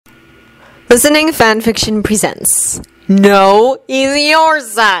Listening Fanfiction presents No, He's Your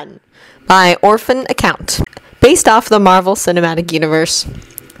Son by Orphan Account, based off the Marvel Cinematic Universe.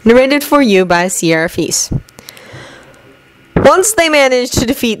 Narrated for you by Sierra Feast. Once they manage to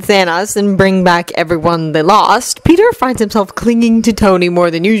defeat Thanos and bring back everyone they lost, Peter finds himself clinging to Tony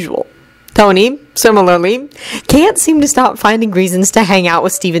more than usual. Tony, similarly, can't seem to stop finding reasons to hang out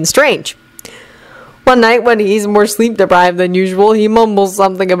with Stephen Strange. One night, when he's more sleep-deprived than usual, he mumbles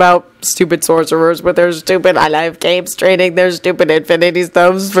something about stupid sorcerers with their stupid life games, trading their stupid infinity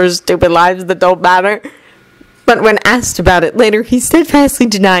stones for stupid lives that don't matter. But when asked about it later, he steadfastly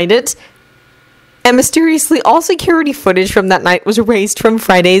denied it. And mysteriously, all security footage from that night was erased from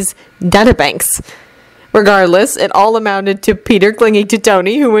Friday's databanks. Regardless, it all amounted to Peter clinging to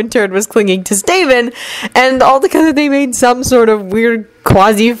Tony, who in turn was clinging to Steven, and altogether they made some sort of weird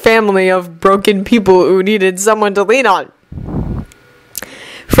quasi-family of broken people who needed someone to lean on.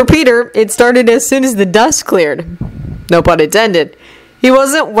 For Peter, it started as soon as the dust cleared. No pun intended. He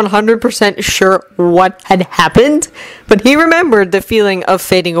wasn't 100% sure what had happened, but he remembered the feeling of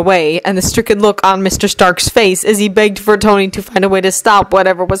fading away and the stricken look on Mr. Stark's face as he begged for Tony to find a way to stop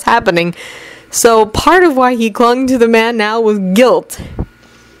whatever was happening. So part of why he clung to the man now was guilt.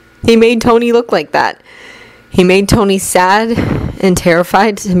 He made Tony look like that. He made Tony sad and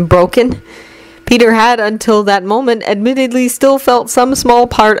terrified and broken. Peter had, until that moment, admittedly still felt some small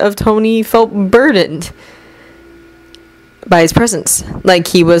part of Tony felt burdened by his presence. Like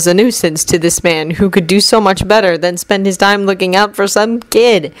he was a nuisance to this man who could do so much better than spend his time looking out for some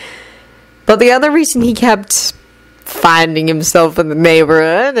kid. But the other reason he kept finding himself in the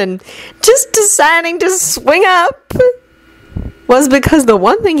neighborhood and just deciding to swing up was because the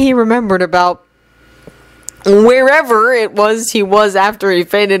one thing he remembered about wherever it was he was after he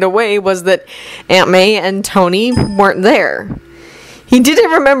faded away was that Aunt May and Tony weren't there. He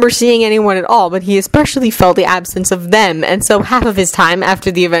didn't remember seeing anyone at all, but he especially felt the absence of them, and so half of his time after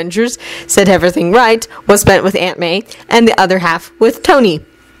the Avengers set everything right was spent with Aunt May, and the other half with Tony.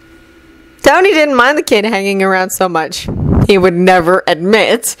 Tony didn't mind the kid hanging around so much. He would never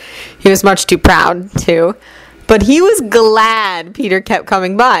admit. He was much too proud to. But he was glad Peter kept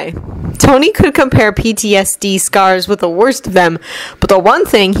coming by. Tony could compare PTSD scars with the worst of them, but the one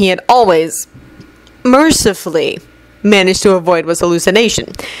thing he had always, mercifully, managed to avoid was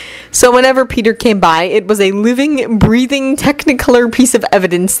hallucination. So whenever Peter came by, it was a living, breathing, technicolor piece of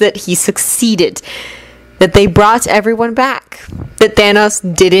evidence that he succeeded. That they brought everyone back. That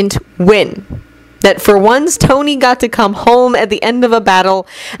Thanos didn't win. That for once, Tony got to come home at the end of a battle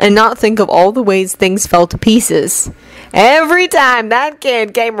and not think of all the ways things fell to pieces. Every time that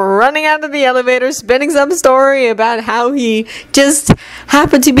kid came running out of the elevator spinning some story about how he just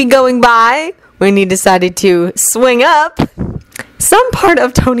happened to be going by when he decided to swing up, some part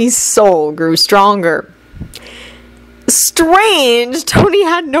of Tony's soul grew stronger. Strange, Tony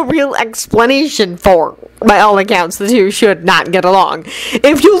had no real explanation for. By all accounts, the two should not get along.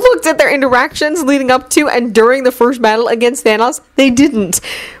 If you looked at their interactions leading up to and during the first battle against Thanos, they didn't.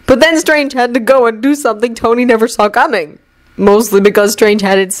 But then Strange had to go and do something Tony never saw coming. Mostly because Strange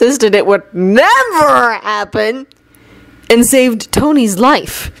had insisted it would never happen and saved Tony's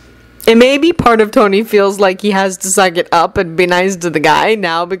life. And maybe part of Tony feels like he has to suck it up and be nice to the guy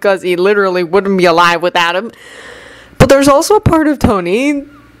now because he literally wouldn't be alive without him. But there's also a part of Tony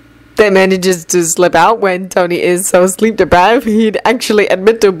that manages to slip out when Tony is so sleep deprived he'd actually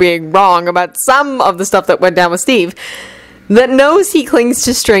admit to being wrong about some of the stuff that went down with Steve, that knows he clings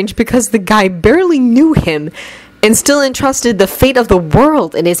to Strange because the guy barely knew him and still entrusted the fate of the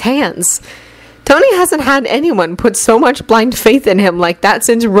world in his hands. Tony hasn't had anyone put so much blind faith in him like that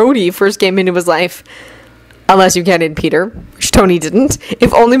since Rhodey first came into his life. Unless you counted Peter, which Tony didn't,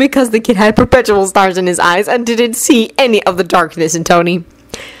 if only because the kid had perpetual stars in his eyes and didn't see any of the darkness in Tony.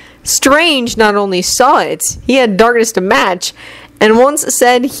 Strange not only saw it, he had darkness to match, and once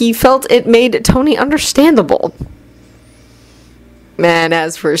said he felt it made Tony understandable. And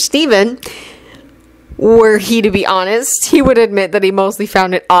as for Steven, were he to be honest, he would admit that he mostly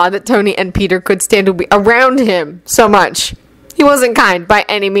found it odd that Tony and Peter could stand to be around him so much. He wasn't kind by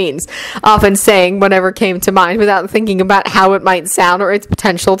any means, often saying whatever came to mind without thinking about how it might sound or its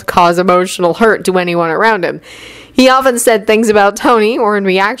potential to cause emotional hurt to anyone around him. He often said things about Tony, or in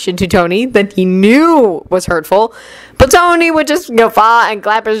reaction to Tony, that he knew was hurtful, but Tony would just guffaw and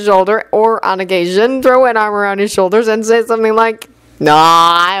clap his shoulder, or on occasion, throw an arm around his shoulders and say something like,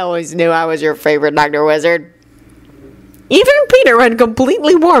 "Nah, I always knew I was your favorite Dr. Wizard." Even Peter had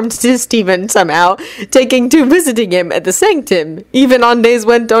completely warmed to Stephen somehow, taking to visiting him at the Sanctum, even on days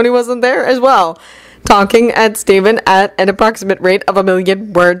when Tony wasn't there as well, talking at Stephen at an approximate rate of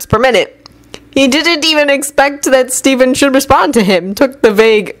 1,000,000 words per minute. He didn't even expect that Stephen should respond to him, took the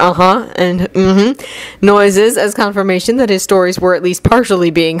vague and noises as confirmation that his stories were at least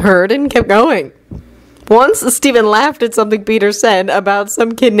partially being heard, and kept going. Once, Stephen laughed at something Peter said about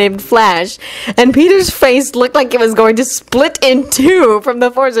some kid named Flash, and Peter's face looked like it was going to split in two from the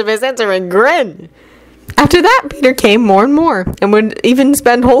force of his answering grin. After that, Peter came more and more, and would even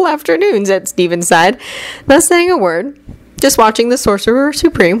spend whole afternoons at Stephen's side, not saying a word, just watching the Sorcerer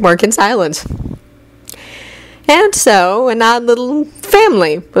Supreme work in silence. And so, an odd little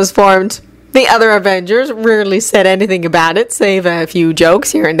family was formed. The other Avengers rarely said anything about it, save a few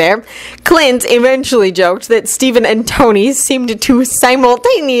jokes here and there. Clint eventually joked that Stephen and Tony seemed to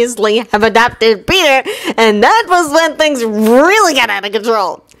simultaneously have adopted Peter, and that was when things really got out of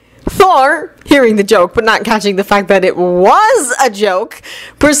control. Thor, hearing the joke but not catching the fact that it was a joke,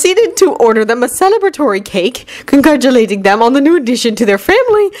 proceeded to order them a celebratory cake, congratulating them on the new addition to their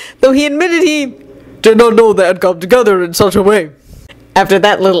family, though he admitted he did not know they had come together in such a way. After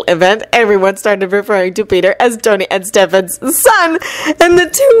that little event, everyone started referring to Peter as Tony and Stefan's son, and the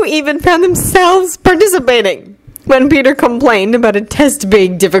two even found themselves participating. When Peter complained about a test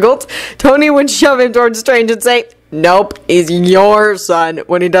being difficult, Tony would shove him towards Strange and say, "Nope, he's your son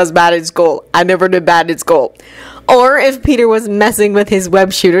when he does bad in school. I never did bad in school." Or if Peter was messing with his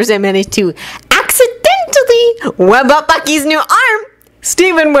web shooters and managed to accidentally web up Bucky's new arm,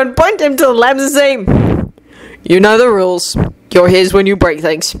 Stephen would point him to the labs and say, "You know the rules. You're his when you break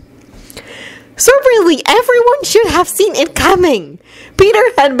things." So really, everyone should have seen it coming. Peter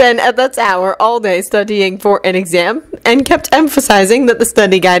had been at the tower all day studying for an exam, and kept emphasizing that the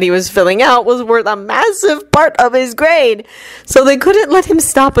study guide he was filling out was worth a massive part of his grade, so they couldn't let him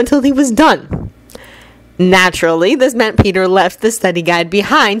stop until he was done. Naturally, this meant Peter left the study guide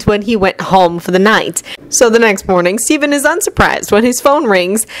behind when he went home for the night. So the next morning, Stephen is unsurprised when his phone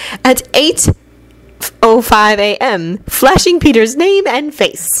rings at 8:05 a.m., flashing Peter's name and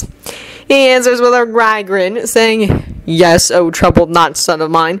face. He answers with a wry grin, saying, "Yes, oh troubled not son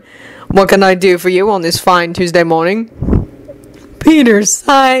of mine. What can I do for you on this fine Tuesday morning?" Peter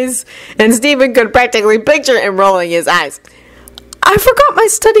sighs, and Stephen could practically picture him rolling his eyes. "I forgot my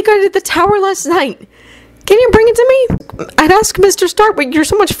study guide at the tower last night. Can you bring it to me? I'd ask Mr. Stark, but you're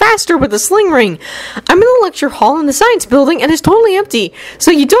so much faster with the sling ring. I'm in the lecture hall in the science building, and it's totally empty,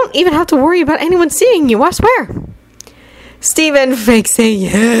 so you don't even have to worry about anyone seeing you, I swear." Stephen fakes a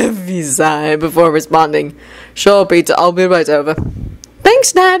heavy sigh before responding, "Sure, Peter, I'll be right over."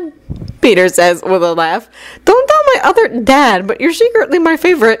 "Thanks, Dad," Peter says with a laugh. "Don't tell my other dad, but you're secretly my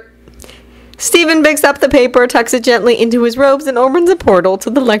favorite." Stephen picks up the paper, tucks it gently into his robes, and opens a portal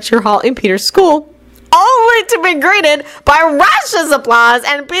to the lecture hall in Peter's school, only to be greeted by raucous applause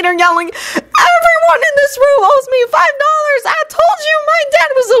and Peter yelling, "Everyone in this room owes me $5! I told you my dad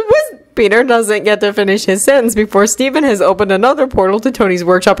was a wizard!" Peter doesn't get to finish his sentence before Stephen has opened another portal to Tony's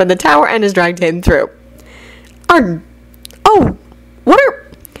workshop in the tower and has dragged him through.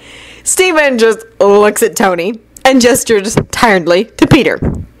 Stephen just looks at Tony and gestures tiredly to Peter.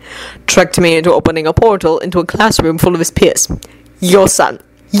 "Tricked me into opening a portal into a classroom full of his peers. Your son.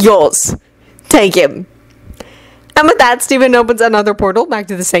 Yours. Take him." And with that, Stephen opens another portal back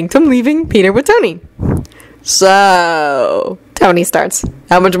to the sanctum, leaving Peter with Tony. "So," Tony starts,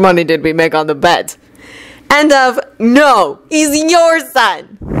 "how much money did we make on the bet?" End of No, He's Your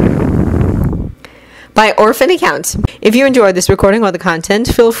Son by Orphan Account. If you enjoyed this recording or the content,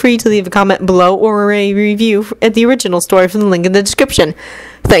 feel free to leave a comment below or a review at the original story from the link in the description.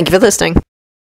 Thank you for listening.